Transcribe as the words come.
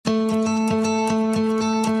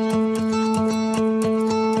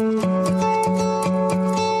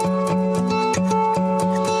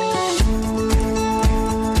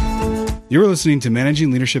listening to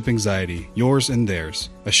Managing Leadership Anxiety, Yours and Theirs,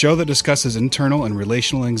 a show that discusses internal and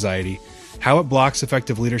relational anxiety, how it blocks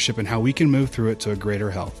effective leadership, and how we can move through it to a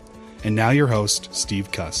greater health. And now your host,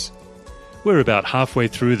 Steve Cuss. We're about halfway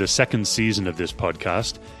through the second season of this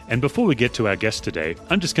podcast, and before we get to our guest today,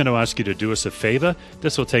 I'm just going to ask you to do us a favor.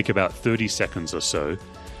 This will take about 30 seconds or so,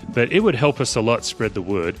 but it would help us a lot spread the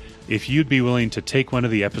word if you'd be willing to take one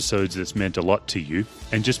of the episodes that's meant a lot to you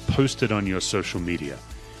and just post it on your social media.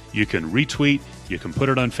 You can retweet, you can put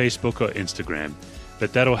it on Facebook or Instagram,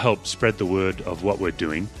 but that'll help spread the word of what we're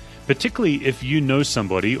doing, particularly if you know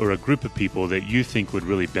somebody or a group of people that you think would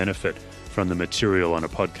really benefit from the material on a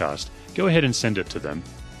podcast. Go ahead and send it to them.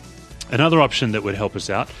 Another option that would help us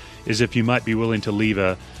out is if you might be willing to leave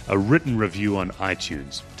a written review on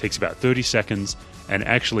iTunes. It takes about 30 seconds and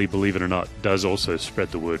actually, believe it or not, does also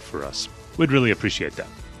spread the word for us. We'd really appreciate that.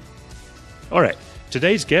 All right,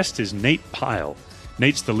 today's guest is Nate Pyle.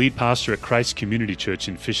 Nate's the lead pastor at Christ Community Church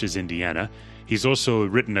in Fishers, Indiana. He's also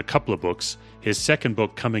written a couple of books. His second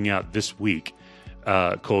book coming out this week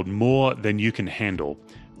called More Than You Can Handle,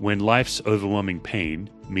 When Life's Overwhelming Pain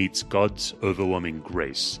Meets God's Overwhelming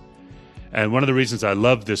Grace. And one of the reasons I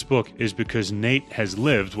love this book is because Nate has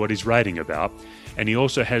lived what he's writing about, and he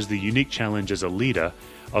also has the unique challenge as a leader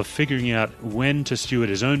of figuring out when to steward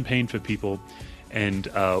his own pain for people and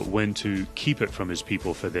when to keep it from his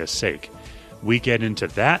people for their sake. We get into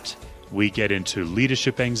that. We get into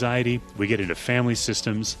leadership anxiety. We get into family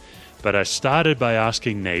systems. But I started by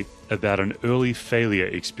asking Nate about an early failure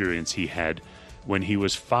experience he had when he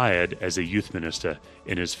was fired as a youth minister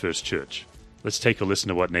in his first church. Let's take a listen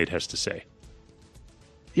to what Nate has to say.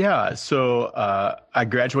 Yeah, so I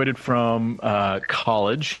graduated from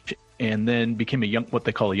college and then became what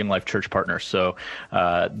they call a Young Life church partner. So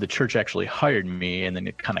the church actually hired me, and then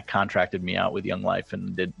it kind of contracted me out with Young Life,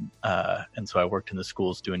 and so I worked in the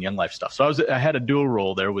schools doing Young Life stuff. So I had a dual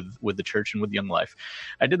role there with the church and with Young Life.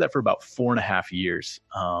 I did that for about 4.5 years.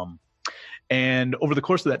 And over the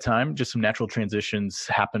course of that time, just some natural transitions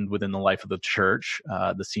happened within the life of the church.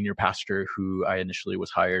 The senior pastor who I initially was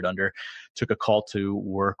hired under took a call to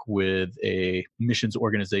work with a missions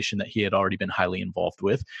organization that he had already been highly involved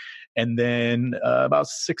with. And then about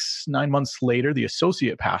 6-9 months later, the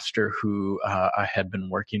associate pastor who I had been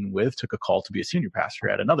working with took a call to be a senior pastor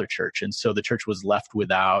at another church. And so the church was left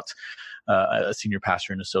without a senior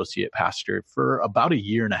pastor and associate pastor for about 1.5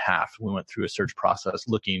 years. We went through a search process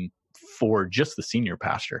looking for just the senior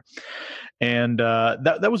pastor. And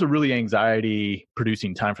that was a really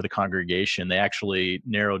anxiety-producing time for the congregation. They actually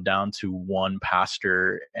narrowed down to one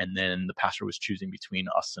pastor, and then the pastor was choosing between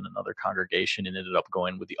us and another congregation and ended up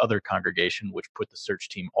going with the other congregation, which put the search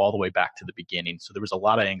team all the way back to the beginning. So there was a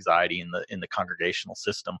lot of anxiety in the congregational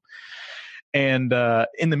system. And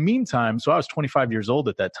in the meantime, so I was 25 years old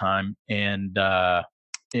at that time, and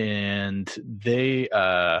they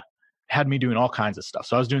had me doing all kinds of stuff.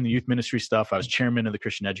 So I was doing the youth ministry stuff. I was chairman of the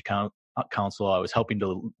Christian Council. I was helping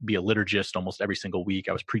to be a liturgist almost every single week.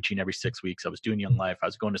 I was preaching every 6 weeks. I was doing Young Life. I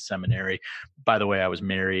was going to seminary. By the way, I was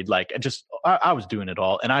married. I was doing it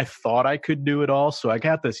all. And I thought I could do it all. So I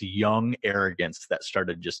got this young arrogance that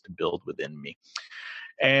started just to build within me.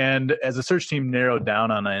 And as the search team narrowed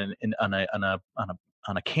down on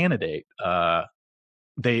a candidate,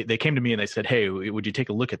 they came to me and they said, "Hey, would you take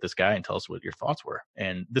a look at this guy and tell us what your thoughts were?"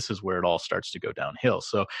 And this is where it all starts to go downhill.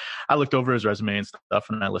 So I looked over his resume and stuff,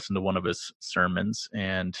 and I listened to one of his sermons.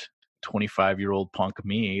 And 25-year-old punk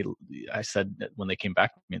me, I said, when they came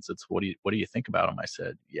back to me and said, "So what do you think about him?" I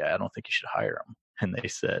said, "Yeah, I don't think you should hire him." And they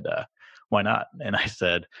said, "Why not?" And I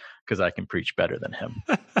said, "Because I can preach better than him."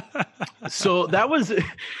 So that was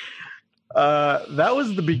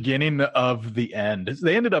the beginning of the end.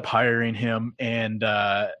 They ended up hiring him, and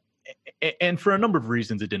for a number of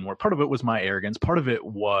reasons, it didn't work. Part of it was my arrogance. Part of it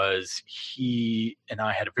was he and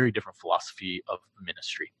I had a very different philosophy of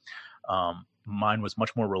ministry. Mine was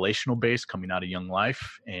much more relational based, coming out of Young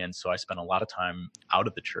Life, and so I spent a lot of time out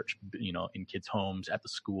of the church, in kids' homes, at the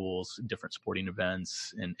schools, different sporting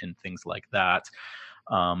events, and things like that.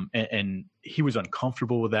 And he was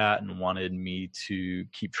uncomfortable with that and wanted me to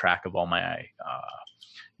keep track of all my,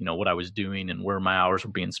 what I was doing and where my hours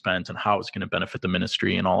were being spent and how it was going to benefit the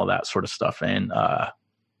ministry and all of that sort of stuff. And I,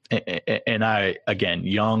 again,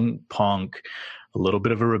 young punk, a little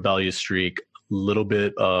bit of a rebellious streak, a little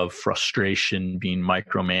bit of frustration being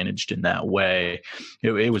micromanaged in that way.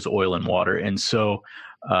 It was oil and water. And so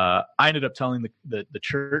I ended up telling the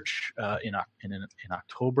church in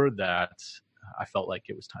October that I felt like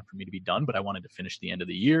it was time for me to be done, but I wanted to finish the end of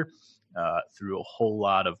the year through a whole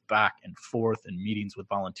lot of back and forth and meetings with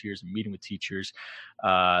volunteers and meeting with teachers.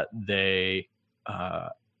 They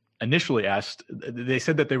initially asked, they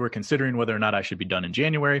said that they were considering whether or not I should be done in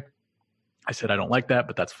January. I said, I don't like that,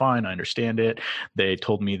 but that's fine. I understand it. They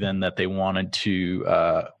told me then that they wanted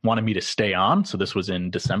me to stay on. So this was in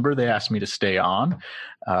December. They asked me to stay on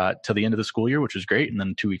till the end of the school year, which was great. And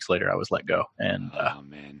then 2 weeks later, I was let go. And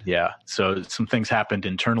man. Yeah, so some things happened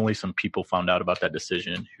internally. Some people found out about that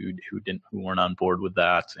decision who weren't on board with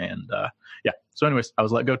that. And yeah, so anyways, I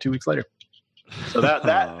was let go 2 weeks later. So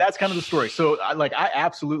that's kind of the story. So I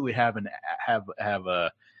absolutely have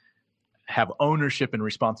ownership and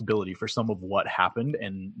responsibility for some of what happened.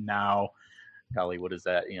 And now, golly, what is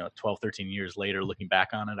that? 12, 13 years later, looking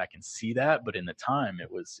back on it, I can see that. But in the time, it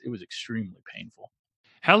was extremely painful.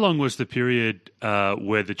 How long was the period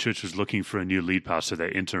where the church was looking for a new lead pastor,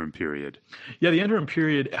 that interim period? Yeah, the interim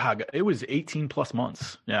period, it was 18 plus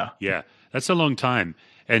months. Yeah. Yeah, that's a long time.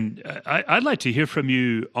 And I'd like to hear from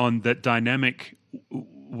you on that dynamic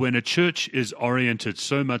when a church is oriented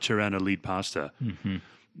so much around a lead pastor. Mm-hmm.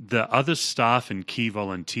 The other staff and key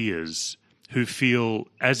volunteers who feel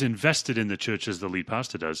as invested in the church as the lead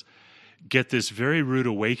pastor does get this very rude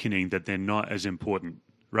awakening that they're not as important,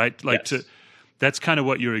 right? Yes. That's kind of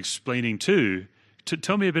what you're explaining too.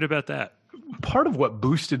 Tell me a bit about that. Part of what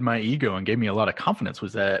boosted my ego and gave me a lot of confidence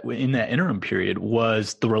was that in that interim period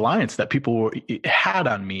was the reliance that people had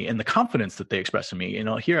on me and the confidence that they expressed in me.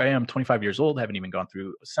 Here I am, 25 years old, haven't even gone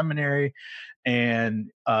through a seminary, and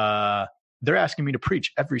they're asking me to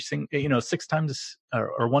preach every single, 6 times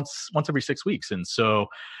or once every 6 weeks. And so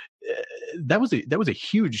that was a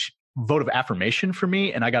huge vote of affirmation for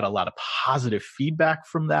me. And I got a lot of positive feedback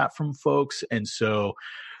from folks. And so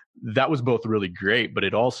that was both really great, but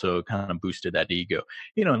it also kind of boosted that ego,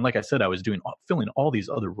 and like I said, I was filling all these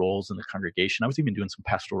other roles in the congregation. I was even doing some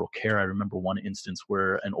pastoral care. I remember one instance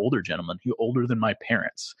where an older gentleman, older than my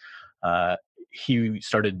parents, he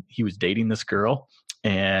was dating this girl,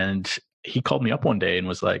 and he called me up one day and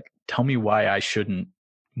was like, tell me why I shouldn't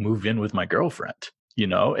move in with my girlfriend,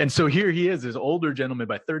 And so here he is, this older gentleman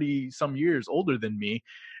by 30 some years older than me,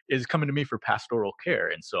 is coming to me for pastoral care.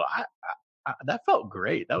 And so I that felt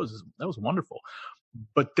great. That was wonderful.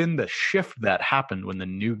 But then the shift that happened when the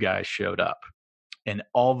new guy showed up, and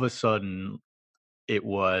all of a sudden it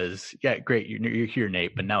was, yeah, great. You're here,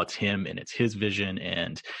 Nate, but now it's him and it's his vision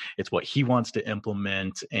and it's what he wants to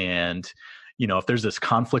implement. And, if there's this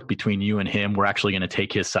conflict between you and him, we're actually going to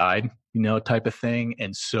take his side, type of thing.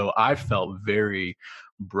 And so I felt very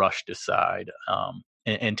brushed aside,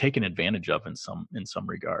 and taken advantage of in some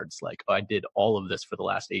regards. Like, I did all of this for the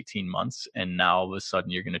last 18 months. And now all of a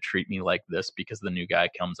sudden you're going to treat me like this because the new guy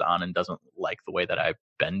comes on and doesn't like the way that I've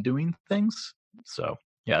been doing things. So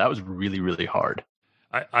yeah, that was really, really hard.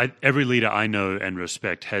 Every leader I know and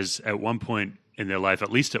respect has at one point in their life,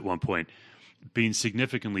 at least at one point, been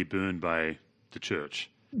significantly burned by the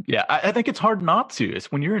church. Yeah, I think it's hard not to. It's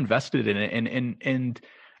when you're invested in it, and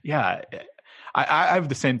yeah, I have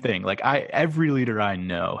the same thing. Like every leader I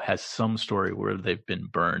know has some story where they've been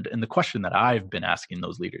burned, and the question that I've been asking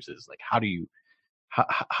those leaders is like, how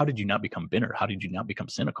did you not become bitter? How did you not become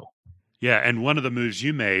cynical? Yeah, and one of the moves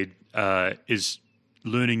you made is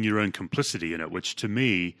learning your own complicity in it, which to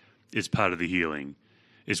me is part of the healing.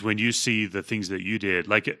 Is when you see the things that you did.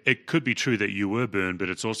 Like it could be true that you were burned, but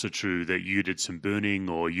it's also true that you did some burning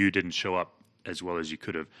or you didn't show up as well as you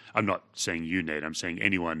could have. I'm not saying you, Nate. I'm saying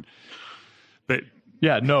anyone. But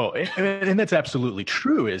yeah, no, and that's absolutely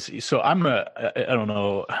true. So I don't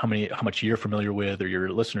know how much you're familiar with or your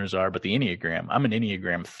listeners are, but the Enneagram, I'm an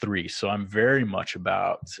Enneagram 3. So I'm very much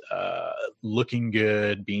about looking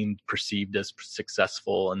good, being perceived as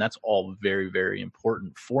successful. And that's all very, very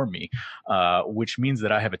important for me, which means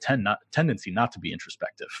that I have a tendency not to be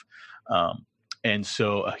introspective. And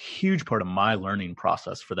so a huge part of my learning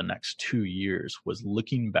process for the next 2 years was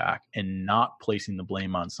looking back and not placing the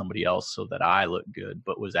blame on somebody else so that I look good,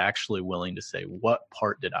 but was actually willing to say, what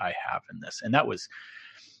part did I have in this? And that was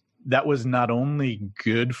not only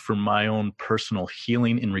good for my own personal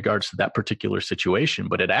healing in regards to that particular situation,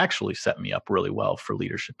 but it actually set me up really well for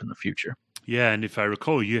leadership in the future. Yeah, and if I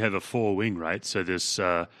recall, you have a 4-wing, right? So this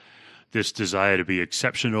desire to be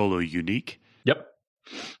exceptional or unique. Yep.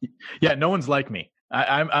 Yeah, no one's like me.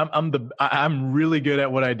 I'm really good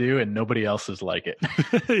at what I do, and nobody else is like it.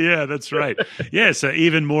 Yeah, that's right. Yeah, so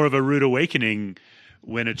even more of a rude awakening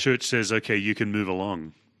when a church says, "Okay, you can move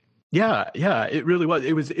along." Yeah, it really was.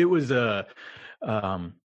 It was a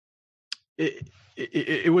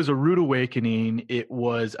rude awakening. It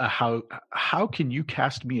was a how can you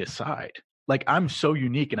cast me aside? like I'm so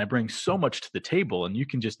unique and I bring so much to the table, and you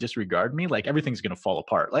can just disregard me, like everything's going to fall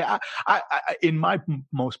apart. Like in my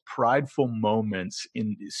most prideful moments,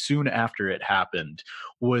 in soon after it happened,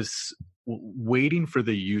 was waiting for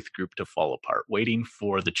the youth group to fall apart, waiting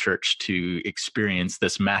for the church to experience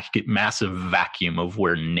this massive vacuum of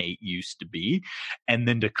where Nate used to be, and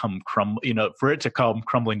then to come for it to come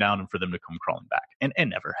crumbling down and for them to come crawling back. And it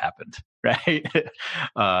never happened, right?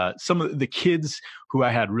 Some of the kids who I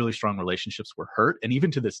had really strong relationships were hurt. And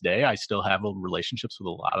even to this day, I still have relationships with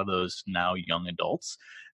a lot of those now young adults.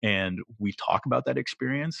 And we talk about that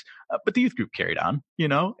experience, but the youth group carried on,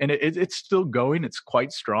 and it's still going. It's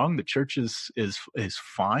quite strong. The church is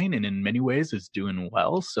fine, and in many ways is doing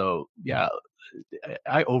well. So yeah,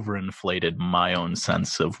 I overinflated my own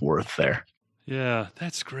sense of worth there. Yeah,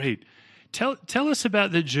 that's great. Tell us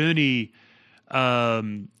about the journey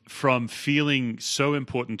from feeling so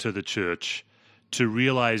important to the church to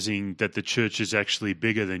realizing that the church is actually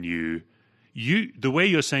bigger than you. The way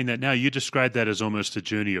you're saying that now, you describe that as almost a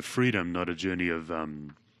journey of freedom, not a journey of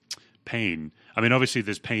pain. I mean, obviously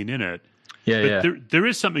there's pain in it, but there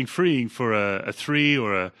is something freeing for a 3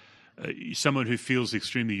 or someone who feels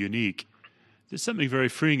extremely unique. There's something very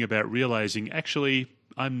freeing about realizing, actually,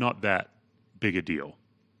 I'm not that big a deal.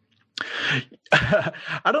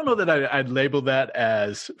 I don't know that I'd label that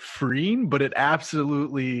as freeing, but it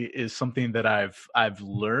absolutely is something that I've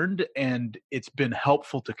learned, and it's been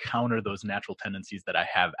helpful to counter those natural tendencies that I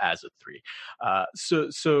have as a 3.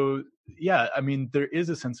 So yeah, I mean, there is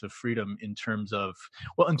a sense of freedom in terms of,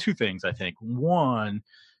 well, in 2 things, I think. One,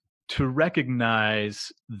 to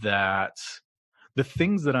recognize that the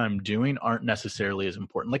things that I'm doing aren't necessarily as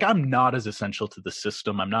important. Like, I'm not as essential to the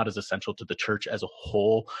system. I'm not as essential to the church as a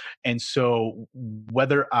whole. And so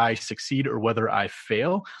whether I succeed or whether I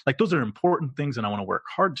fail, like, those are important things and I want to work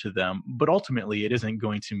hard to them. But ultimately, it isn't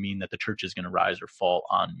going to mean that the church is going to rise or fall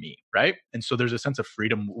on me, right? And so there's a sense of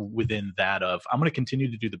freedom within that of, I'm going to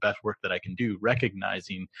continue to do the best work that I can do,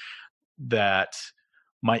 recognizing that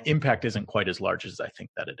my impact isn't quite as large as I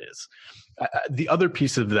think that it is. The other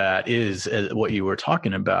piece of that is what you were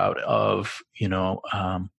talking about of, that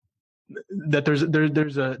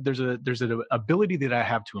there's an ability that I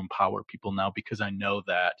have to empower people now, because I know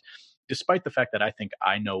that despite the fact that I think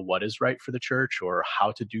I know what is right for the church or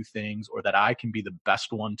how to do things, or that I can be the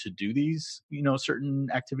best one to do these, certain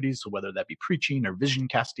activities. So whether that be preaching or vision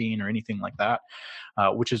casting or anything like that,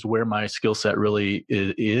 which is where my skill set really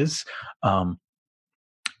is.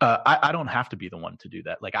 I don't have to be the one to do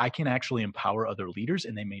that. Like, I can actually empower other leaders,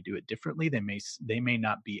 and they may do it differently. They may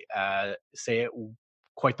not be say it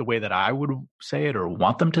quite the way that I would say it or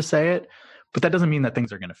want them to say it, but that doesn't mean that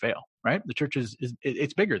things are going to fail, right? The church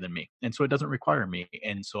it's bigger than me, and so it doesn't require me,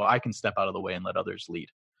 and so I can step out of the way and let others lead.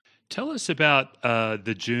 Tell us about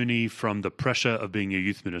the journey from the pressure of being a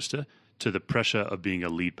youth minister to the pressure of being a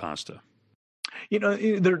lead pastor.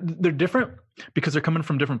 They're different because they're coming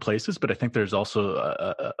from different places, but I think there's also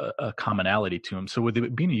a commonality to them. So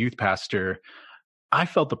with being a youth pastor, I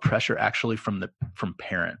felt the pressure actually from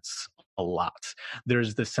parents a lot.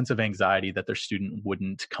 There's this sense of anxiety that their student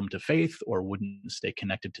wouldn't come to faith or wouldn't stay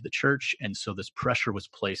connected to the church. And so this pressure was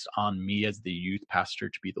placed on me as the youth pastor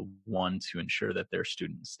to be the one to ensure that their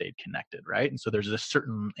students stayed connected, right? And so there's a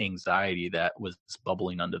certain anxiety that was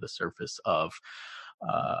bubbling under the surface of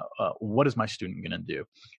what is my student going to do?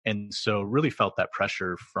 And so really felt that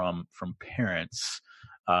pressure from parents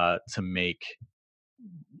to make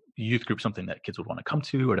youth group something that kids would want to come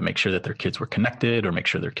to, or to make sure that their kids were connected, or make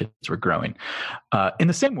sure their kids were growing. In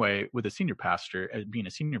the same way with a senior pastor, being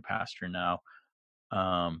a senior pastor now,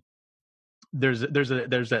 there's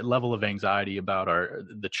that level of anxiety about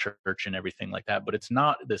the church and everything like that, but it's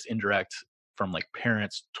not this indirect from like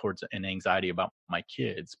parents towards an anxiety about my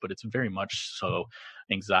kids, but it's very much so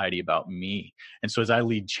anxiety about me. And so as I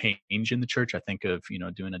lead change in the church, I think of,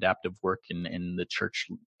 doing adaptive work in the church,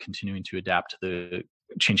 continuing to adapt to the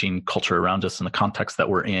changing culture around us and the context that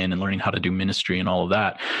we're in, and learning how to do ministry and all of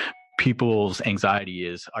that. People's anxiety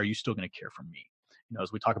is, are you still going to care for me?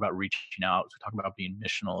 As we talk about reaching out, as we talk about being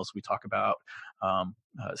missional, as we talk about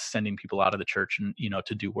sending people out of the church and,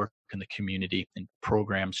 to do work in the community, and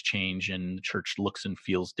programs change and the church looks and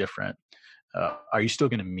feels different. Are you still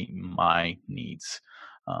going to meet my needs?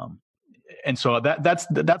 And so that's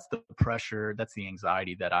the pressure, that's the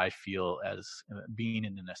anxiety that I feel as being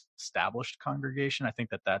in an established congregation. I think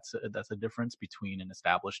that's a difference between an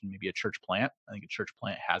established and maybe a church plant. I think a church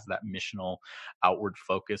plant has that missional outward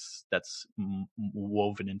focus that's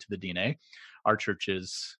woven into the DNA. Our church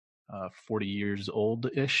is 40 years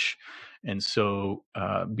old-ish. And so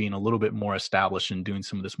being a little bit more established and doing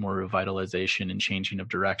some of this more revitalization and changing of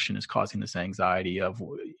direction is causing this anxiety of,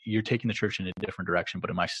 you're taking the church in a different direction, but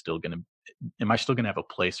am I still going to have a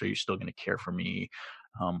place? Are you still going to care for me?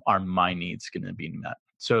 Are my needs going to be met?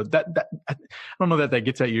 So that I don't know that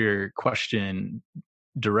gets at your question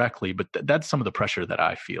directly, but that's some of the pressure that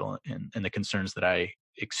I feel and the concerns that I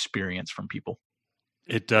experience from people.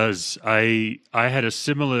 It does. I had a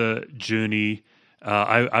similar journey.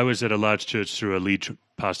 I was at a large church through a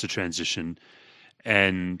pastor transition,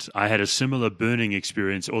 and I had a similar burning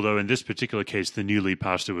experience. Although in this particular case, the new lead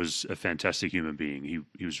pastor was a fantastic human being.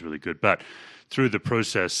 He was really good. But through the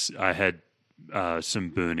process, I had some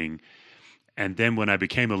burning. And then when I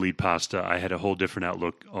became a lead pastor, I had a whole different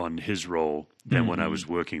outlook on his role than when I was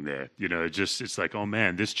working there. It's like, oh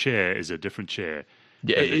man, this chair is a different chair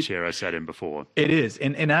than the chair I sat in before. It is.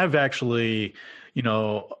 And I've actually,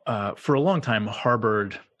 for a long time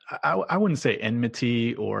harbored, I wouldn't say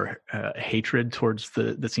enmity or hatred towards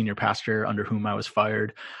the senior pastor under whom I was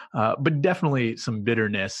fired, but definitely some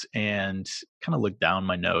bitterness and kind of looked down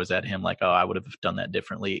my nose at him like, oh, I would have done that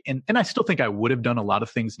differently. And I still think I would have done a lot of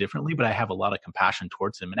things differently, but I have a lot of compassion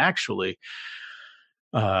towards him. And actually,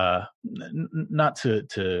 not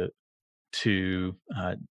to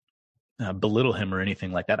belittle him or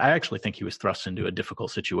anything like that. I actually think he was thrust into a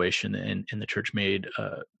difficult situation, and the church made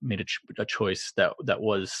a choice that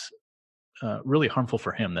was really harmful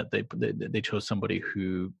for him. That they chose somebody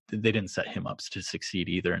who they didn't set him up to succeed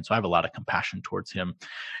either. And so I have a lot of compassion towards him,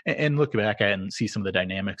 and look back at and see some of the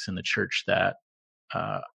dynamics in the church that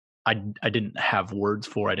I didn't have words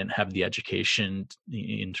for. I didn't have the education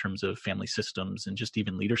in terms of family systems and just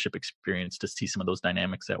even leadership experience to see some of those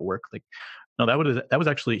dynamics at work. Like, no, that was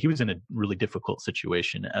actually, he was in a really difficult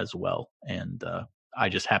situation as well. And I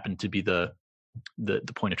just happened to be the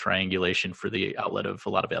point of triangulation for the outlet of a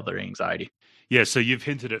lot of other anxiety. Yeah, so you've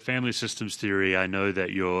hinted at family systems theory. I know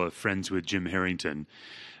that you're friends with Jim Harrington.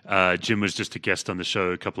 Jim was just a guest on the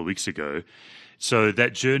show a couple of weeks ago. So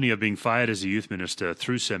that journey of being fired as a youth minister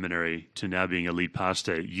through seminary to now being a lead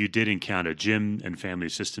pastor, you did encounter Jim and family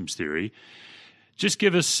systems theory. Just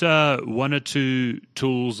give us one or two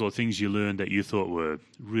tools or things you learned that you thought were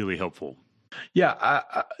really helpful. Yeah,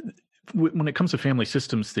 when it comes to family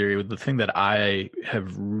systems theory, the thing that I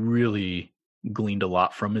have really gleaned a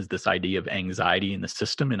lot from is this idea of anxiety in the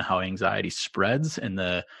system and how anxiety spreads, and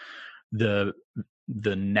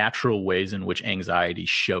the natural ways in which anxiety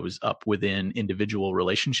shows up within individual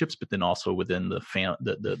relationships, but then also within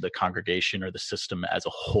the congregation or the system as a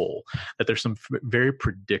whole, that there's some very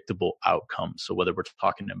predictable outcomes. So whether we're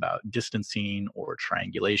talking about distancing or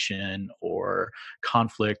triangulation or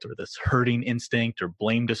conflict or this herding instinct or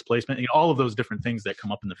blame displacement, all of those different things that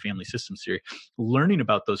come up in the family systems theory, learning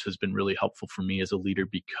about those has been really helpful for me as a leader,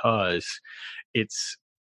 because it's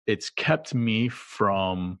kept me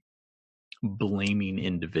from blaming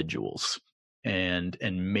individuals and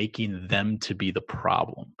making them to be the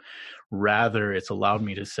problem. Rather, it's allowed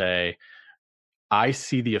me to say, I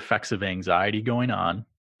see the effects of anxiety going on.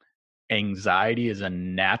 Anxiety is a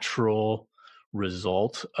natural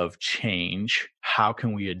result of change. How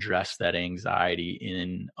can we address that anxiety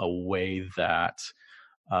in a way that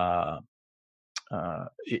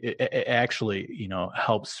it actually,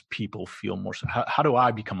 helps people feel more. So how do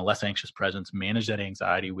I become a less anxious presence, manage that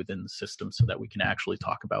anxiety within the system so that we can actually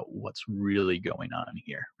talk about what's really going on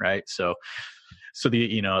here, right? So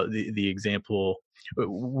the example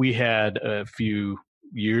we had a few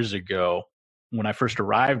years ago when I first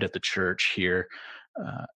arrived at the church here,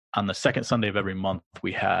 on the second Sunday of every month,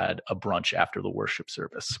 we had a brunch after the worship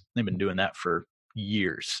service. They've been doing that for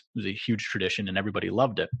years. It was a huge tradition and everybody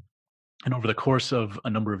loved it. And over the course of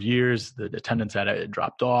a number of years, the attendance at it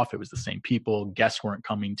dropped off. It was the same people. Guests weren't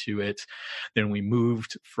coming to it. Then we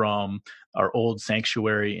moved from our old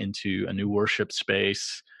sanctuary into a new worship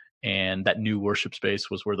space. And that new worship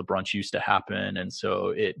space was where the brunch used to happen. And so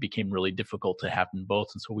it became really difficult to happen both.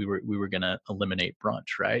 And so we were going to eliminate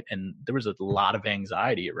brunch, right? And there was a lot of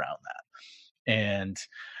anxiety around that. And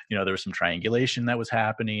there was some triangulation that was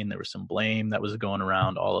happening. There was some blame that was going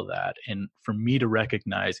around, all of that. And for me to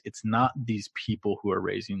recognize it's not these people who are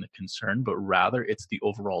raising the concern, but rather it's the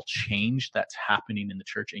overall change that's happening in the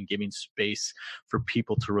church and giving space for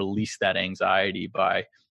people to release that anxiety by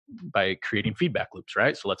creating feedback loops,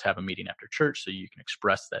 right? So let's have a meeting after church so you can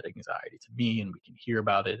express that anxiety to me and we can hear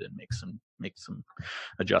about it and make some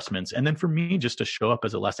adjustments. And then for me, just to show up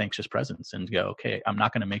as a less anxious presence and go, okay, I'm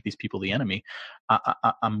not going to make these people the enemy.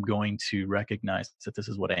 I'm going to recognize that this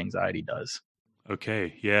is what anxiety does.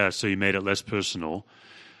 Okay. Yeah. So you made it less personal.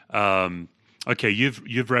 Okay,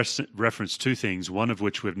 you've referenced two things, one of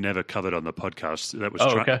which we've never covered on the podcast. That was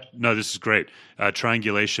Okay. No, this is great.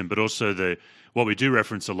 Triangulation, but also what we do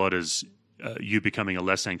reference a lot is you becoming a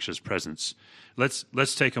less anxious presence.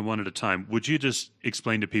 Let's take them one at a time. Would you just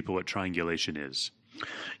explain to people what triangulation is?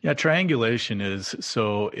 Yeah, triangulation is,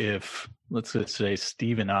 so if let's just say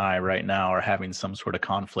Steve and I right now are having some sort of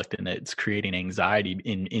conflict and it's creating anxiety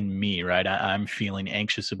in me, right? I'm feeling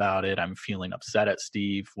anxious about it. I'm feeling upset at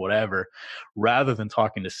Steve, whatever. Rather than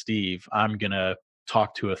talking to Steve, I'm going to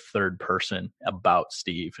talk to a third person about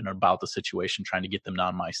Steve and about the situation, trying to get them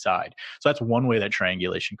on my side. So that's one way that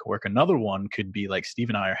triangulation could work. Another one could be like Steve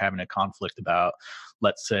and I are having a conflict about,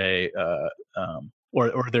 let's say,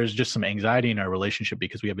 or there's just some anxiety in our relationship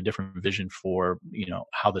because we have a different vision for,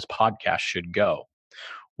 how this podcast should go.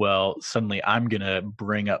 Well, suddenly I'm going to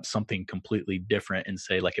bring up something completely different and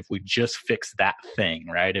say, like, if we just fix that thing,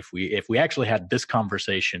 right? If we actually had this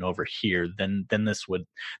conversation over here, then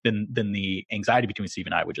the anxiety between Steve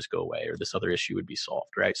and I would just go away, or this other issue would be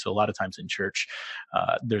solved, right? So a lot of times in church,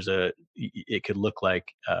 it could look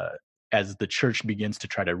like, as the church begins to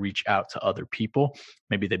try to reach out to other people,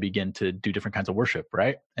 maybe they begin to do different kinds of worship,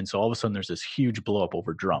 right? And so all of a sudden there's this huge blow up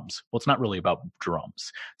over drums. Well, it's not really about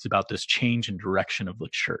drums. It's about this change in direction of the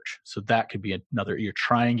church. So that could be another, you're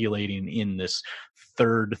triangulating in this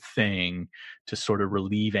third thing to sort of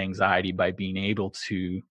relieve anxiety by being able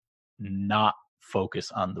to not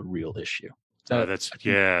focus on the real issue. That's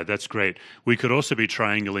great. We could also be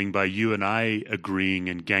triangling by you and I agreeing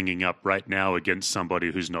and ganging up right now against somebody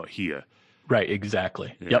who's not here. Right,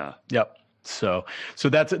 exactly. Yeah. Yep. So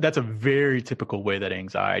that's a very typical way that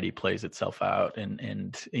anxiety plays itself out,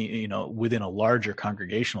 and within a larger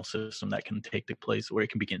congregational system that can take the place where it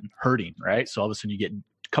can begin hurting, right? So all of a sudden you get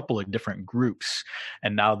a couple of different groups,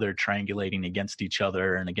 and now they're triangulating against each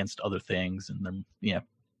other and against other things, and then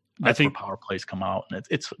that's where power plays come out, and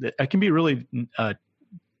it can be really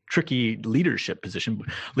tricky leadership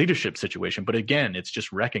situation. But again, it's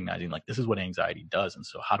just recognizing, like, this is what anxiety does, and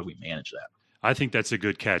so how do we manage that? I think that's a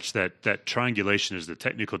good catch. That triangulation is the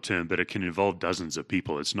technical term, but it can involve dozens of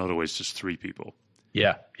people. It's not always just three people.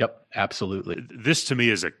 Yeah. Yep. Absolutely. This to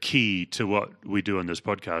me is a key to what we do on this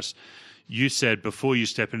podcast. You said before you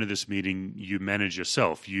step into this meeting, you manage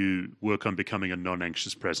yourself. You work on becoming a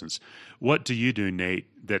non-anxious presence. What do you do, Nate,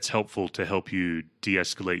 that's helpful to help you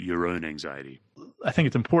de-escalate your own anxiety? I think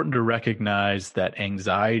it's important to recognize that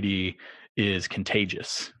anxiety is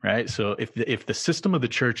contagious, right? So if the system of the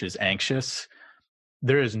church is anxious,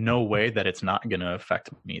 there is no way that it's not going to affect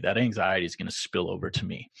me. That anxiety is going to spill over to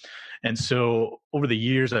me. And so over the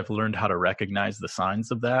years, I've learned how to recognize the signs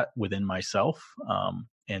of that within myself.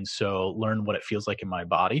 And so learn what it feels like in my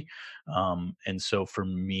body. And so for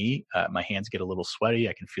me, my hands get a little sweaty.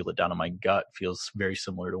 I can feel it down in my gut. It feels very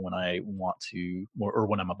similar to when I want to, or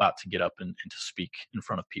when I'm about to get up and to speak in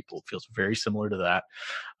front of people. It feels very similar to that.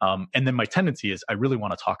 And then my tendency is I really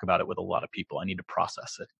want to talk about it with a lot of people. I need to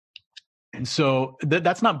process it. And so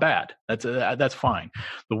that's not bad. That's fine.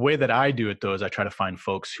 The way that I do it, though, is I try to find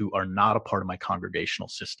folks who are not a part of my congregational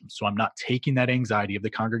system. So I'm not taking that anxiety of the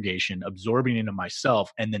congregation, absorbing it into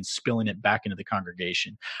myself, and then spilling it back into the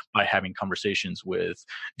congregation by having conversations with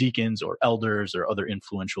deacons or elders or other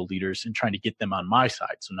influential leaders and trying to get them on my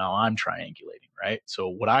side. So now I'm triangulating, right? So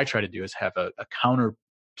what I try to do is have a counter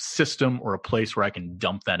system or a place where I can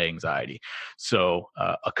dump that anxiety. So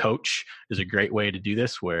a coach is a great way to do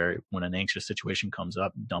this, where when an anxious situation comes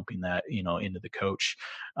up, dumping that, into the coach.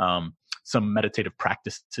 Some meditative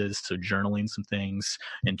practices, so journaling some things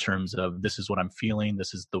in terms of, this is what I'm feeling,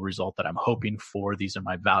 this is the result that I'm hoping for, these are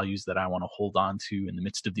my values that I want to hold on to in the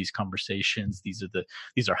midst of these conversations, these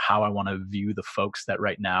are how I want to view the folks that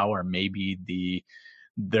right now are maybe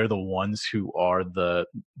they're the ones who are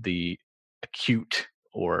the acute,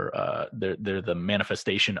 or they're the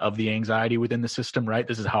manifestation of the anxiety within the system, right?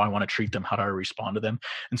 This is how I want to treat them. How do I respond to them?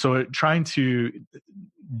 And so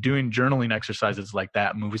doing journaling exercises like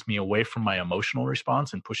that moves me away from my emotional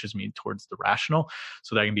response and pushes me towards the rational,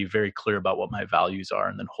 so that I can be very clear about what my values are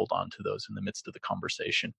and then hold on to those in the midst of the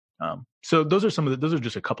conversation. So those are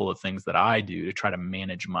just a couple of things that I do to try to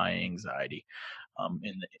manage my anxiety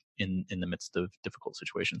in the midst of difficult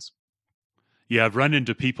situations. Yeah, I've run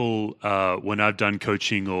into people when I've done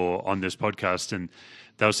coaching or on this podcast, and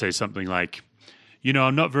they'll say something like,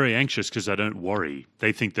 I'm not very anxious because I don't worry.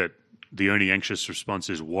 They think that the only anxious response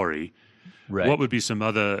is worry. Right. What would be some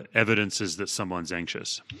other evidences that someone's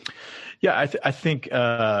anxious? Yeah, I think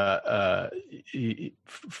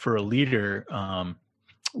for a leader,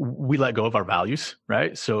 we let go of our values,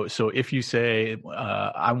 right? So if you say,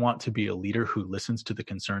 I want to be a leader who listens to the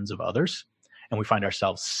concerns of others, and we find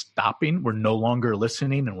ourselves stopping. We're no longer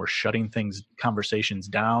listening, and we're shutting conversations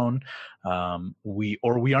down. We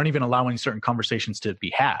aren't even allowing certain conversations to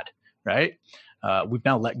be had, right? We've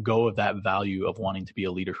now let go of that value of wanting to be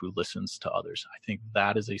a leader who listens to others. I think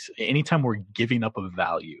that is anytime we're giving up a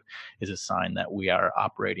value is a sign that we are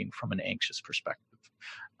operating from an anxious perspective.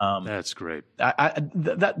 That's great.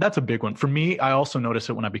 That's a big one for me. I also notice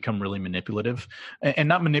it when I become really manipulative, and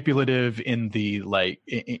not manipulative in the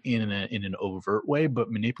in an overt way, but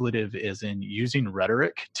manipulative is in using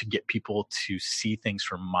rhetoric to get people to see things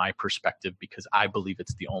from my perspective because I believe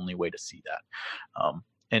it's the only way to see that.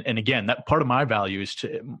 And again, that part of my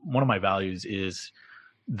one of my values is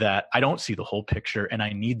that I don't see the whole picture and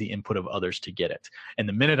I need the input of others to get it. And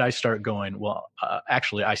the minute I start going, well,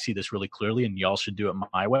 actually, I see this really clearly and y'all should do it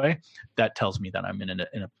my way, that tells me that I'm in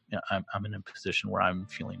a position where I'm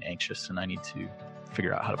feeling anxious and I need to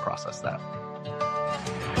figure out how to process that.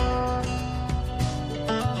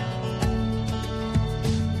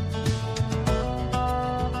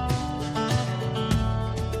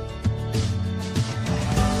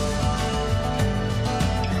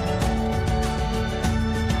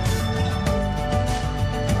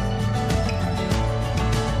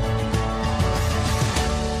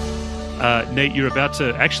 Nate, you're about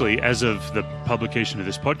to, actually, as of the publication of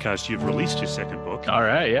this podcast, you've released your second book. All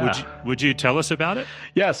right, yeah. Would you tell us about it?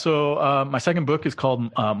 Yeah, so my second book is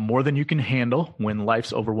called More Than You Can Handle, When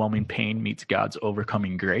Life's Overwhelming Pain Meets God's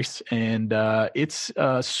Overcoming Grace. And it's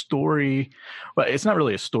a story, well, it's not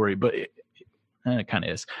really a story, but it kind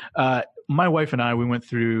of is. My wife and I, we went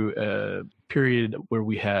through a period where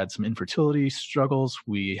we had some infertility struggles.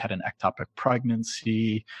 We had an ectopic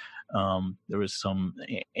pregnancy. There was some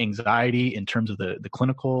anxiety in terms of the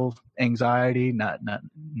clinical anxiety, not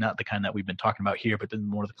the kind that we've been talking about here, but then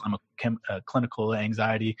more of the clinical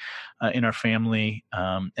anxiety in our family,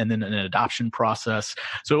 and then an adoption process.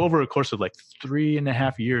 So over a course of like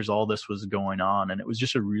 3.5 years, all this was going on, and it was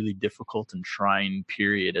just a really difficult and trying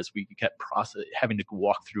period as we kept having to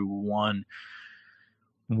walk through one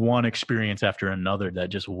experience after another that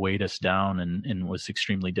just weighed us down and was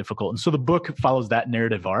extremely difficult. And so the book follows that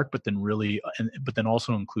narrative arc, but then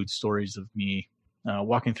also includes stories of me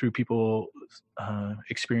walking through people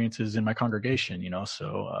experiences in my congregation, so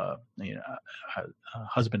a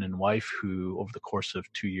husband and wife who over the course of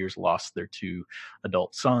 2 years lost their 2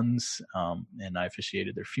 adult sons, and I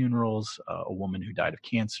officiated their funerals, a woman who died of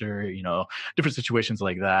cancer, different situations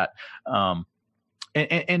like that.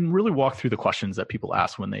 And really walk through the questions that people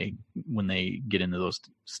ask when they get into those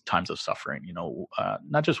times of suffering,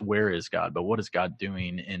 not just where is God, but what is God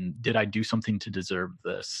doing? And did I do something to deserve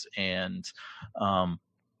this? And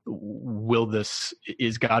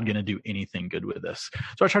is God going to do anything good with this?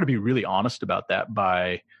 So I try to be really honest about that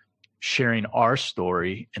by sharing our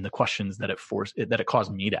story and the questions that it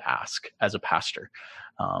caused me to ask as a pastor.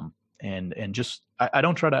 And just, I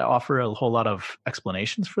don't try to offer a whole lot of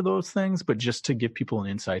explanations for those things, but just to give people an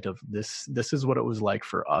insight of this is what it was like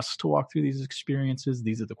for us to walk through these experiences.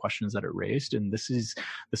 These are the questions that it raised. And this is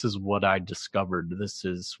what I discovered. This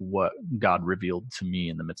is what God revealed to me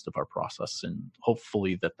in the midst of our process. And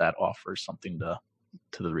hopefully that offers something to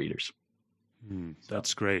the readers.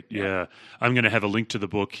 That's great. Yeah. I'm going to have a link to the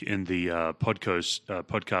book in the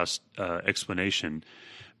podcast explanation.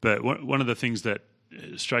 But one of the things that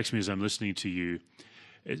strikes me as I'm listening to you,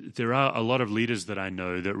 there are a lot of leaders that I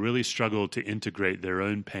know that really struggle to integrate their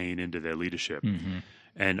own pain into their leadership. Mm-hmm.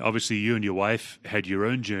 And obviously you and your wife had your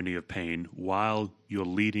own journey of pain while you're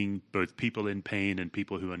leading both people in pain and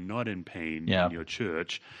people who are not in pain in your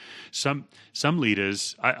church. Some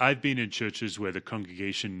leaders, I've been in churches where the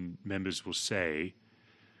congregation members will say,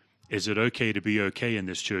 is it okay to be okay in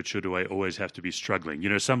this church, or do I always have to be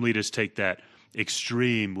struggling? Some leaders take that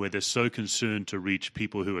extreme where they're so concerned to reach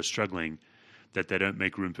people who are struggling that they don't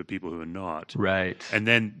make room for people who are not. Right. And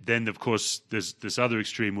then of course, there's this other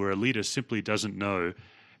extreme where a leader simply doesn't know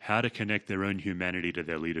how to connect their own humanity to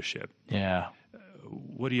their leadership. Yeah.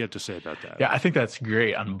 What do you have to say about that? Yeah, I think that's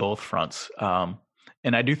great on both fronts.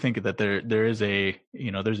 And I do think that there is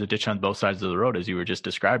there's a ditch on both sides of the road, as you were just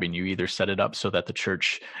describing. You either set it up so that the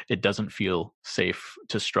church, it doesn't feel safe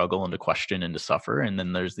to struggle and to question and to suffer. And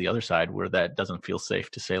then there's the other side where that doesn't feel safe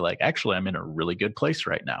to say, like, actually, I'm in a really good place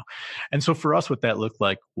right now. And so for us, what that looked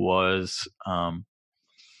like was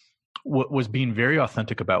being very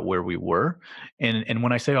authentic about where we were. And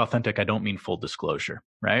when I say authentic, I don't mean full disclosure,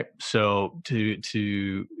 right? So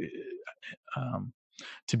to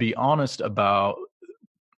be honest about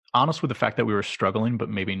honest with the fact that we were struggling, but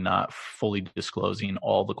maybe not fully disclosing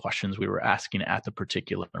all the questions we were asking at the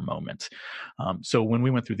particular moment. So when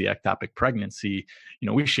we went through the ectopic pregnancy,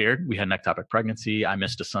 we shared we had an ectopic pregnancy. I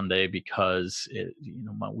missed a Sunday because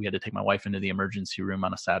we had to take my wife into the emergency room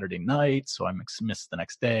on a Saturday night, so I missed the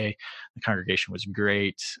next day. The congregation was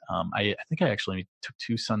great. I think I actually took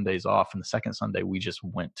 2 Sundays off, and the second Sunday we just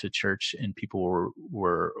went to church, and people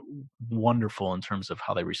were wonderful in terms of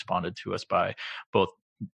how they responded to us by both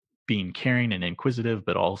being caring and inquisitive,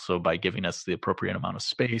 but also by giving us the appropriate amount of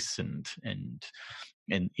space, and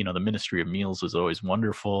the ministry of meals is always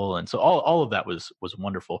wonderful. And so all of that was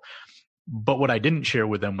wonderful. But what I didn't share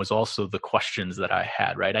with them was also the questions that I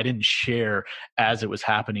had, right? I didn't share as it was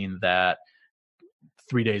happening that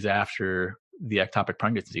 3 days after the ectopic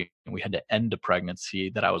pregnancy, and we had to end a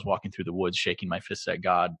pregnancy, that I was walking through the woods, shaking my fists at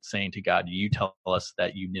God, saying to God, you tell us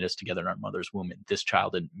that you knit us together in our mother's womb, and this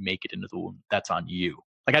child didn't make it into the womb. That's on you.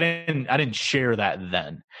 Like I didn't share that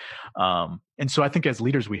then. And so I think as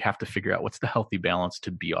leaders, we have to figure out what's the healthy balance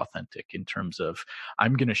to be authentic in terms of,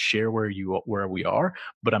 I'm going to share where we are,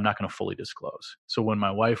 but I'm not going to fully disclose. So when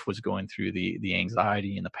my wife was going through the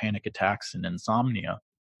anxiety and the panic attacks and insomnia,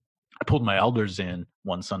 I pulled my elders in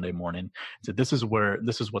one Sunday morning and said, this is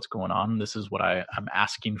what's going on. This is what I'm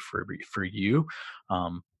asking for you.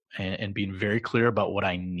 And being very clear about what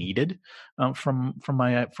I needed from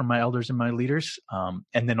my elders and my leaders,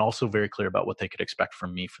 and then also very clear about what they could expect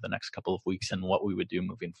from me for the next couple of weeks and what we would do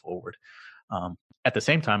moving forward. At the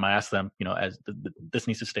same time, I asked them, as this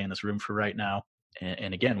needs to stay in this room for right now.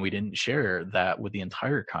 And again, we didn't share that with the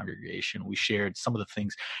entire congregation. We shared some of the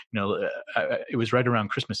things. It was right around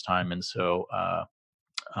Christmas time, and so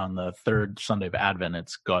on the third Sunday of Advent,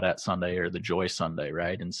 it's Gaudete Sunday or the Joy Sunday,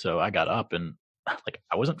 right? And so I got up and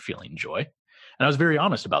I wasn't feeling joy. And I was very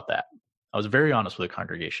honest about that. I was very honest with the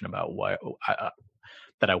congregation about why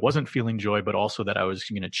that I wasn't feeling joy, but also that I was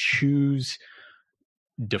going to choose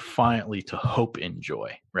defiantly to hope in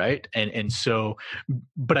joy. Right. And so,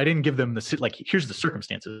 but I didn't give them here's the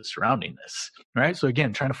circumstances surrounding this. Right. So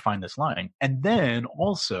again, trying to find this line. And then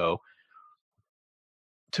also,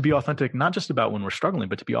 to be authentic, not just about when we're struggling,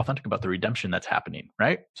 but to be authentic about the redemption that's happening,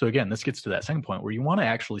 right? So again, this gets to that second point where you want to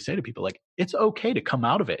actually say to people, it's okay to come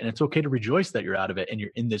out of it, and it's okay to rejoice that you're out of it and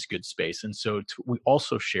you're in this good space. And so we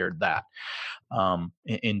also shared that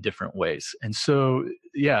in different ways. And so,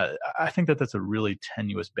 yeah, I think that's a really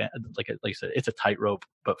tenuous, like I said, it's a tightrope,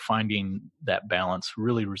 but finding that balance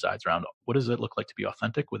really resides around what does it look like to be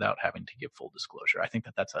authentic without having to give full disclosure. I think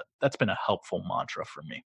that's been a helpful mantra for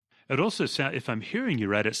me. It also sounds, if I'm hearing you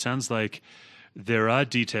right, it sounds like there are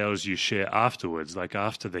details you share afterwards, like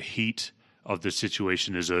after the heat of the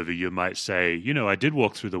situation is over, you might say, I did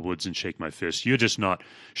walk through the woods and shake my fist. You're just not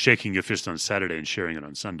shaking your fist on Saturday and sharing it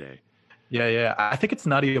on Sunday. Yeah. I think it's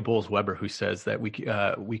Nadia Bowles-Weber who says that we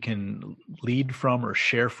can lead from or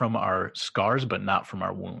share from our scars, but not from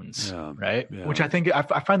our wounds, right? Yeah. Which I think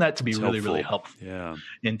I find that to be really, really helpful. Yeah.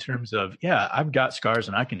 In terms of, I've got scars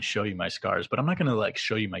and I can show you my scars, but I'm not going to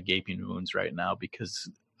show you my gaping wounds right now because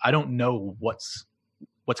I don't know what's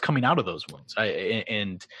coming out of those wounds. I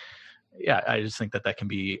just think that can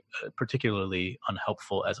be particularly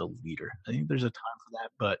unhelpful as a leader. I think there's a time for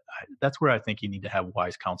that, but that's where I think you need to have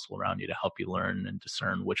wise counsel around you to help you learn and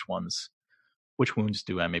discern which wounds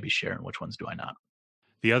do I maybe share and which ones do I not.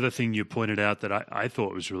 The other thing you pointed out that I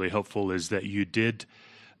thought was really helpful is that you did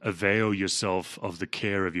avail yourself of the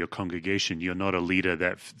care of your congregation. You're not a leader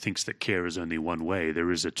that thinks that care is only one way.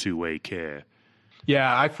 There is a two-way care.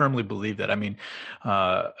 Yeah, I firmly believe that. I mean,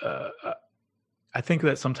 I think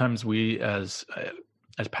that sometimes we as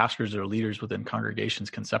pastors or leaders within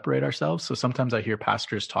congregations can separate ourselves. So sometimes I hear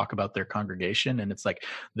pastors talk about their congregation and it's like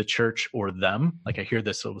the church or them. Like I hear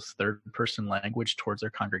this third person language towards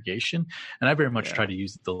their congregation. And I very much try to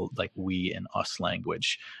use the we and us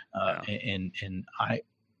language. And I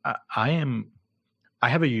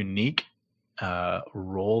have a unique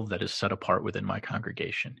role that is set apart within my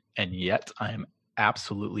congregation. And yet I am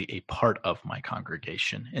absolutely a part of my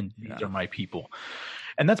congregation, and these are my people.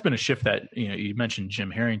 And that's been a shift that, you mentioned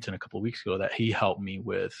Jim Harrington a couple of weeks ago that he helped me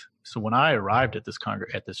with. So when I arrived at this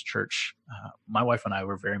church, my wife and I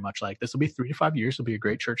were very much like, this will be 3 to 5 years. It'll be a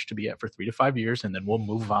great church to be at for 3 to 5 years. And then we'll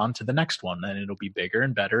move on to the next one and it'll be bigger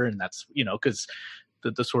and better. And that's, because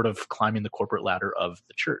the sort of climbing the corporate ladder of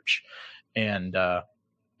the church. And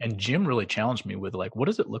Jim really challenged me with what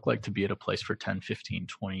does it look like to be at a place for 10, 15,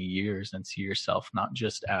 20 years and see yourself not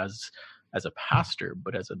just as a pastor,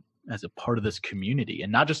 but as a part of this community,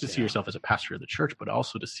 and not just to see yourself as a pastor of the church, but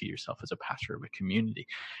also to see yourself as a pastor of a community.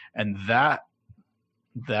 And that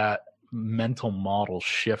mental model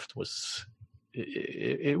shift was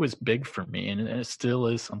it was big for me, and it still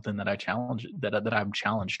is something that I'm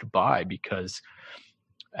challenged by, because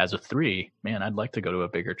as a three, man, I'd like to go to a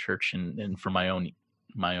bigger church and for my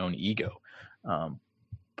own ego.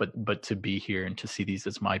 But to be here and to see these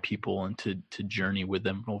as my people and to journey with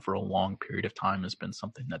them over a long period of time has been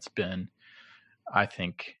something that's been, I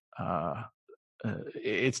think,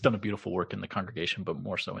 it's done a beautiful work in the congregation, but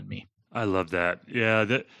more so in me. I love that. Yeah,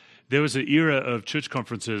 there was an era of church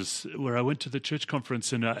conferences where I went to the church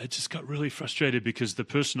conference and I just got really frustrated because the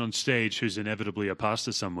person on stage, who's inevitably a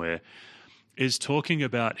pastor somewhere, is talking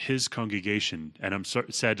about his congregation. And I'm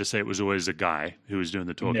sad to say it was always a guy who was doing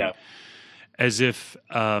the talking. Yeah. As if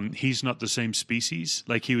he's not the same species.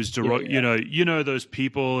 Like he was, you know those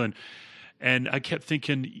people, and I kept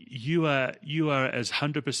thinking, you are as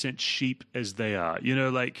 100% sheep as they are. You know,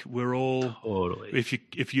 like we're all totally.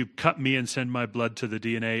 If you cut me and send my blood to the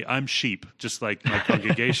DNA, I'm sheep, just like my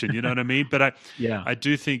congregation. You know what I mean? But I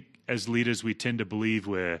do think as leaders we tend to believe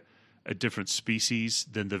we're a different species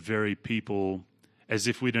than the very people, as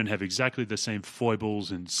if we don't have exactly the same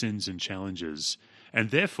foibles and sins and challenges,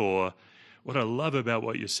 and therefore. What I love about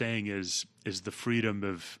what you're saying is the freedom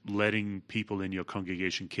of letting people in your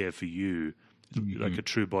congregation care for you, like a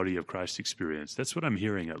true body of Christ experience. That's what I'm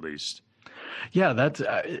hearing, at least. Yeah, that's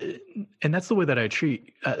the way that I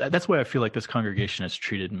treat. That's why I feel like this congregation has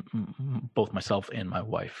treated both myself and my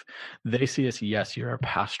wife. They see us. Yes, you're our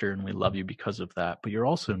pastor, and we love you because of that. But you're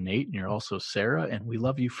also Nate, and you're also Sarah, and we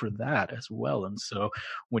love you for that as well. And so,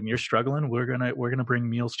 when you're struggling, we're gonna bring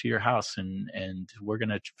meals to your house, and we're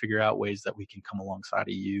gonna figure out ways that we can come alongside of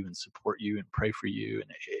you and support you and pray for you.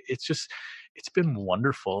 And it's been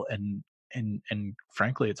wonderful, and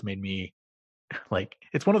frankly, it's made me. Like,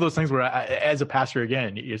 it's one of those things where as a pastor,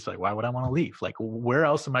 again, it's like, why would I want to leave? Like, where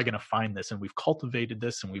else am I going to find this? And we've cultivated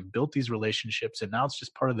this and we've built these relationships, and now it's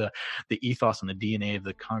just part of the ethos and the DNA of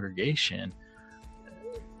the congregation.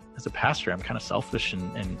 As a pastor, I'm kind of selfish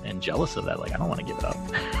and jealous of that. Like, I don't want to give it up.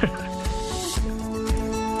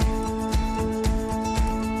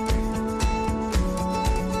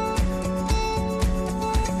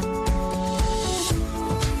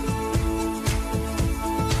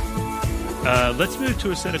 Let's move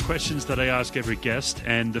to a set of questions that I ask every guest.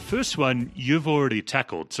 And the first one you've already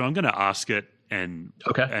tackled, so I'm going to ask it and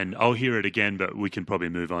I'll hear it again, but we can probably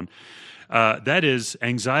move on. That is,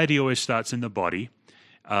 anxiety always starts in the body,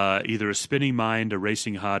 either a spinning mind, a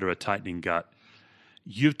racing heart, or a tightening gut.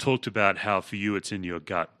 You've talked about how for you it's in your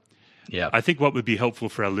gut. Yeah. I think what would be helpful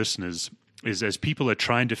for our listeners is, as people are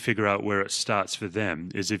trying to figure out where it starts for them,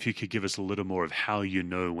 is if you could give us a little more of how you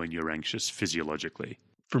know when you're anxious physiologically.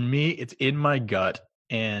 For me, it's in my gut,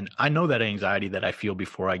 and I know that anxiety that I feel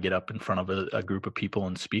before I get up in front of a group of people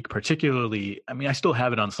and speak. Particularly, I mean, I still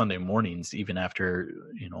have it on Sunday mornings, even after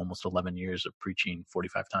almost 11 years of preaching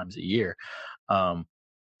 45 times a year.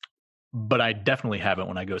 But I definitely have it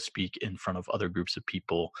when I go speak in front of other groups of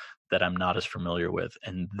people that I'm not as familiar with,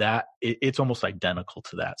 and that it's almost identical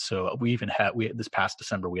to that. So we this past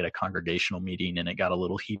December, we had a congregational meeting, and it got a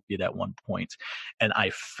little heated at one point, and I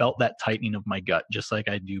felt that tightening of my gut, just like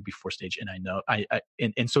I do before stage. And I know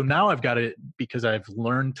and so now I've got it, because I've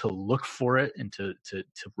learned to look for it and to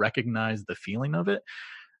recognize the feeling of it,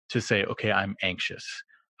 to say, okay, I'm anxious.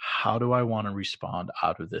 How do I want to respond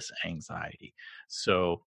out of this anxiety?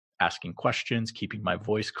 So asking questions, keeping my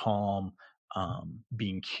voice calm,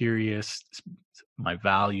 being curious, my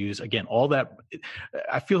values, again, all that.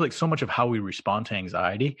 I feel like so much of how we respond to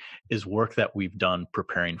anxiety is work that we've done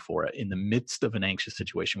preparing for it. In the midst of an anxious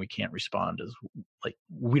situation, we can't respond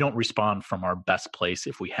we don't respond from our best place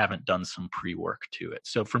if we haven't done some pre-work to it.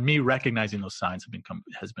 So for me, recognizing those signs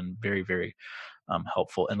has been very, very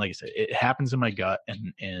helpful. And like I said, it happens in my gut,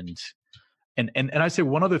 and I say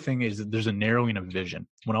one other thing is that there's a narrowing of vision.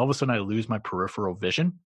 When all of a sudden I lose my peripheral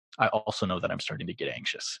vision, I also know that I'm starting to get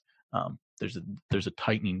anxious. There's a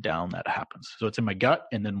tightening down that happens. So it's in my gut,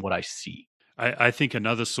 and then what I see. I think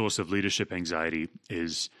another source of leadership anxiety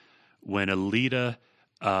is when a leader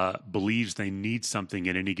believes they need something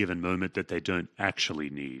at any given moment that they don't actually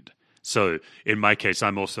need. So in my case,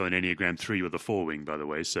 I'm also an Enneagram 3 with a 4 wing, by the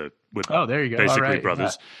way. So we're there you go. basically right.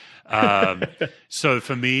 brothers. So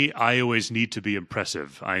for me, I always need to be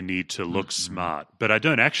impressive. I need to look smart, but I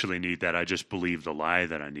don't actually need that. I just believe the lie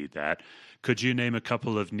that I need that. Could you name a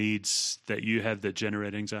couple of needs that you have that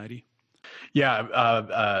generate anxiety?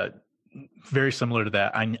 Yeah, very similar to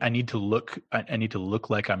that. I need to look. I need to look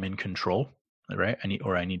like I'm in control, right?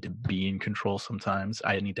 I need to be in control. Sometimes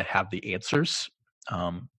I need to have the answers.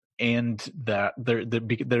 And that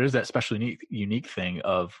there is that special unique thing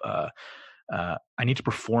of I need to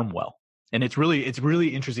perform well. And it's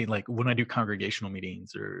really interesting. Like when I do congregational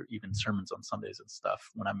meetings or even sermons on Sundays and stuff,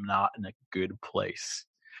 when I'm not in a good place,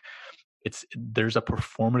 there's a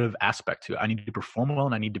performative aspect to it. I need to perform well,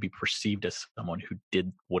 and I need to be perceived as someone who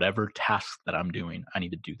did whatever task that I'm doing. I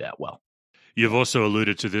need to do that well. You've also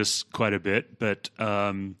alluded to this quite a bit, but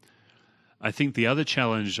I think the other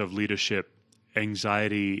challenge of leadership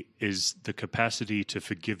anxiety is the capacity to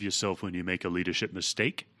forgive yourself when you make a leadership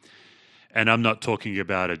mistake. And I'm not talking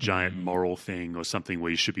about a giant moral thing or something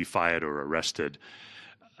where you should be fired or arrested.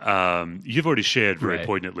 You've already shared very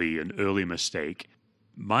poignantly an early mistake.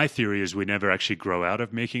 My theory is we never actually grow out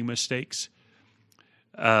of making mistakes.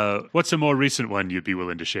 What's a more recent one you'd be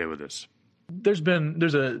willing to share with us? There's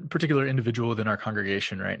a particular individual within our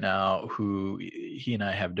congregation right now who he and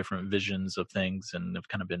I have different visions of things and have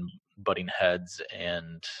kind of been butting heads.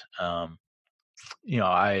 And,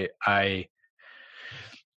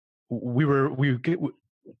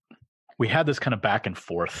 we had this kind of back and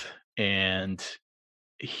forth, and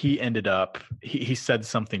he said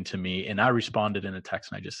something to me, and I responded in a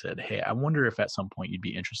text, and I just said, "Hey, I wonder if at some point you'd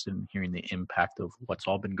be interested in hearing the impact of what's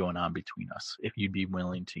all been going on between us, if you'd be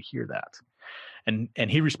willing to hear that." And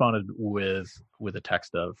he responded with a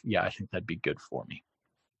text of, "Yeah, I think that'd be good for me."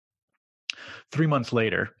 3 months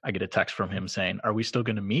later, I get a text from him saying, "Are we still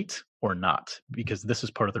going to meet or not? Because this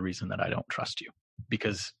is part of the reason that I don't trust you,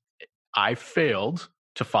 because I failed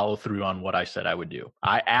to follow through on what I said I would do.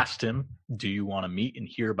 I asked him, do you want to meet and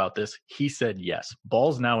hear about this? He said yes.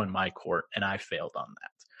 Ball's now in my court, and I failed on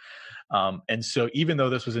that." And so even though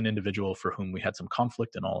this was an individual for whom we had some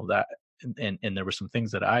conflict and all of that, and there were some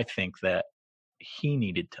things that I think that he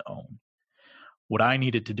needed to own, what I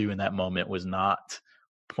needed to do in that moment was not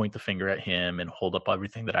point the finger at him and hold up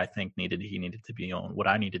everything that I think he needed to be owned. What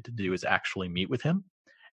I needed to do is actually meet with him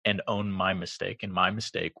and own my mistake. And my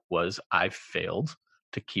mistake was I failed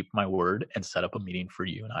to keep my word and set up a meeting for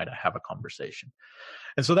you and I to have a conversation.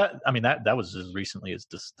 And so that was as recently as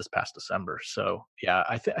this past December. So yeah,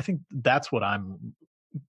 I think that's where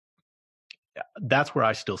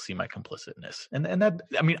I still see my complicitness. And that,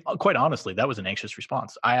 quite honestly, that was an anxious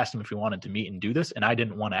response. I asked him if he wanted to meet and do this, and I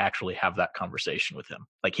didn't want to actually have that conversation with him.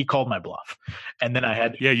 Like, he called my bluff. And then I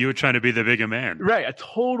had... Yeah, you were trying to be the bigger man. Right.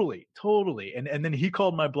 Totally. And then he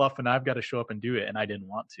called my bluff, and I've got to show up and do it. And I didn't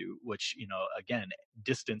want to, which, again,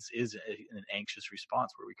 distance is an anxious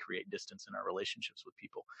response where we create distance in our relationships with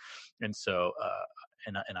people. And so,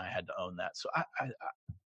 and I had to own that. So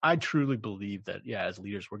I truly believe that, yeah, as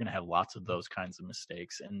leaders, we're going to have lots of those kinds of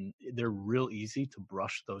mistakes, and they're real easy to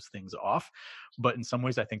brush those things off. But in some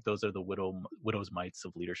ways, I think those are the widow's mites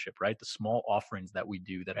of leadership, right? The small offerings that we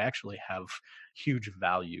do that actually have huge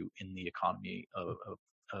value in the economy of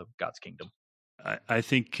God's kingdom. I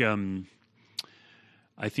think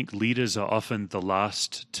leaders are often the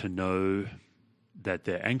last to know that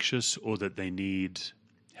they're anxious or that they need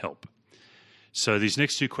help. So these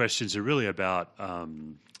next two questions are really about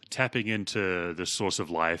tapping into the source of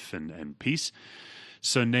life and peace.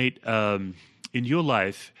 So Nate, in your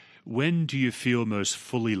life, when do you feel most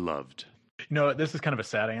fully loved? This is kind of a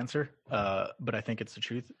sad answer, but I think it's the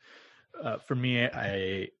truth. For me,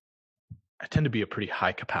 I tend to be a pretty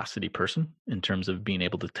high capacity person in terms of being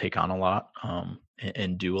able to take on a lot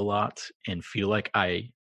and do a lot and feel like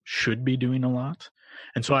I should be doing a lot.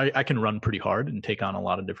 And so I can run pretty hard and take on a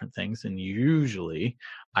lot of different things. And usually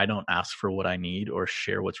I don't ask for what I need or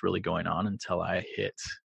share what's really going on until I hit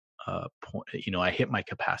I hit my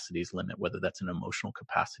capacity's limit, whether that's an emotional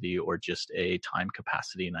capacity or just a time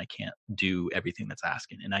capacity, and I can't do everything that's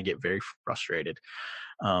asking. And I get very frustrated.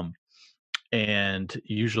 And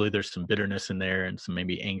usually there's some bitterness in there and some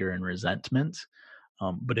maybe anger and resentment.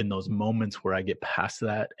 But in those moments where I get past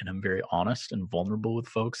that and I'm very honest and vulnerable with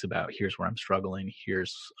folks about here's where I'm struggling,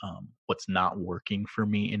 here's what's not working for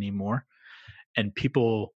me anymore, and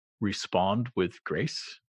people respond with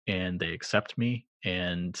grace and they accept me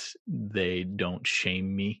and they don't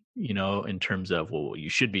shame me, in terms of, well, you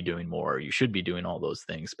should be doing more, or you should be doing all those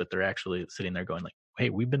things, but they're actually sitting there going like,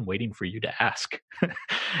 hey, we've been waiting for you to ask.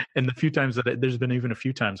 And the few times there's been even a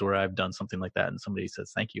few times where I've done something like that and somebody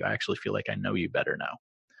says, thank you, I actually feel like I know you better now.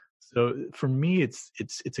 So for me, it's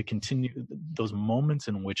a those moments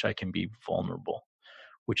in which I can be vulnerable,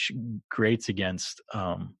 which grates against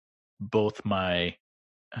both my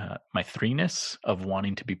threeness of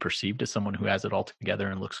wanting to be perceived as someone who has it all together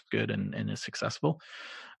and looks good and is successful.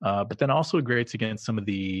 But then also grates against some of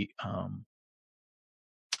the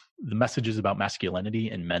messages about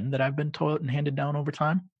masculinity in men that I've been taught and handed down over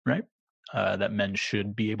time, right? That men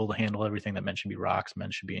should be able to handle everything, that men should be rocks,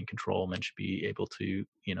 men should be in control, men should be able to,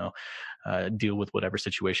 deal with whatever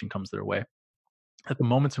situation comes their way. at the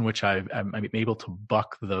moments in which I'm able to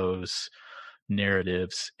buck those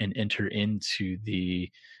narratives and enter into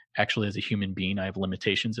actually, as a human being, I have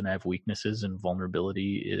limitations and I have weaknesses, and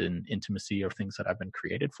vulnerability and intimacy are things that I've been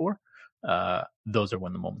created for. Those are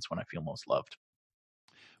the moments when I feel most loved.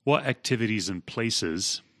 What activities and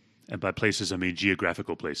places, and by places I mean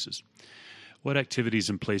geographical places, what activities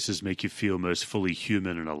and places make you feel most fully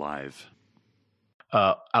human and alive?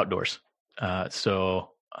 Outdoors.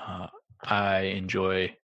 So I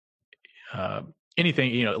enjoy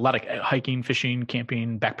anything, a lot of hiking, fishing,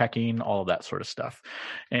 camping, backpacking, all of that sort of stuff.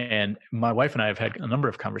 And my wife and I have had a number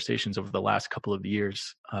of conversations over the last couple of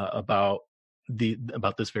years about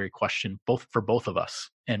this very question, for both of us,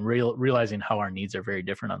 and realizing how our needs are very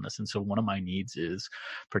different on this. And so one of my needs is,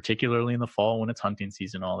 particularly in the fall when it's hunting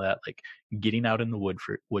season, all that, like getting out in the woods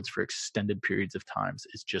for extended periods of times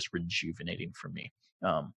is just rejuvenating for me.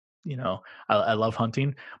 I love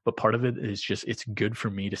hunting, but part of it is just, it's good for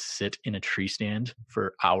me to sit in a tree stand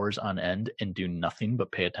for hours on end and do nothing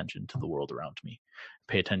but pay attention to the world around me,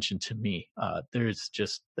 pay attention to me. There's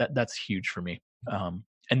just that's huge for me.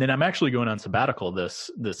 And then I'm actually going on sabbatical this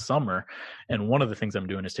summer, and one of the things I'm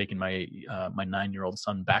doing is taking my 9-year-old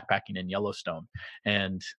son backpacking in Yellowstone.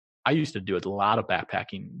 And I used to do a lot of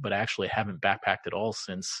backpacking, but I actually haven't backpacked at all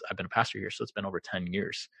since I've been a pastor here. So it's been over 10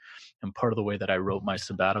 years. And part of the way that I wrote my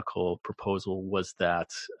sabbatical proposal was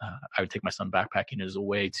that I would take my son backpacking as a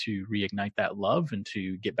way to reignite that love and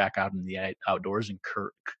to get back out in the outdoors and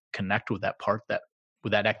connect with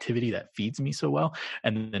that activity that feeds me so well,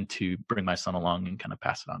 and then to bring my son along and kind of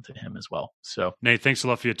pass it on to him as well. So, Nate, thanks a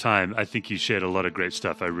lot for your time. I think you shared a lot of great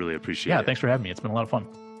stuff. I really appreciate it. Yeah, thanks for having me. It's been a lot of fun.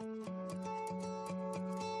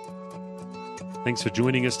 Thanks for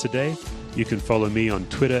joining us today. You can follow me on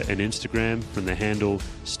Twitter and Instagram from the handle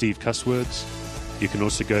Steve Cusswords. You can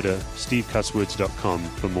also go to stevecusswords.com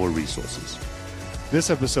for more resources. This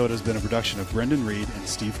episode has been a production of Brendan Reed and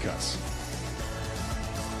Steve Cuss.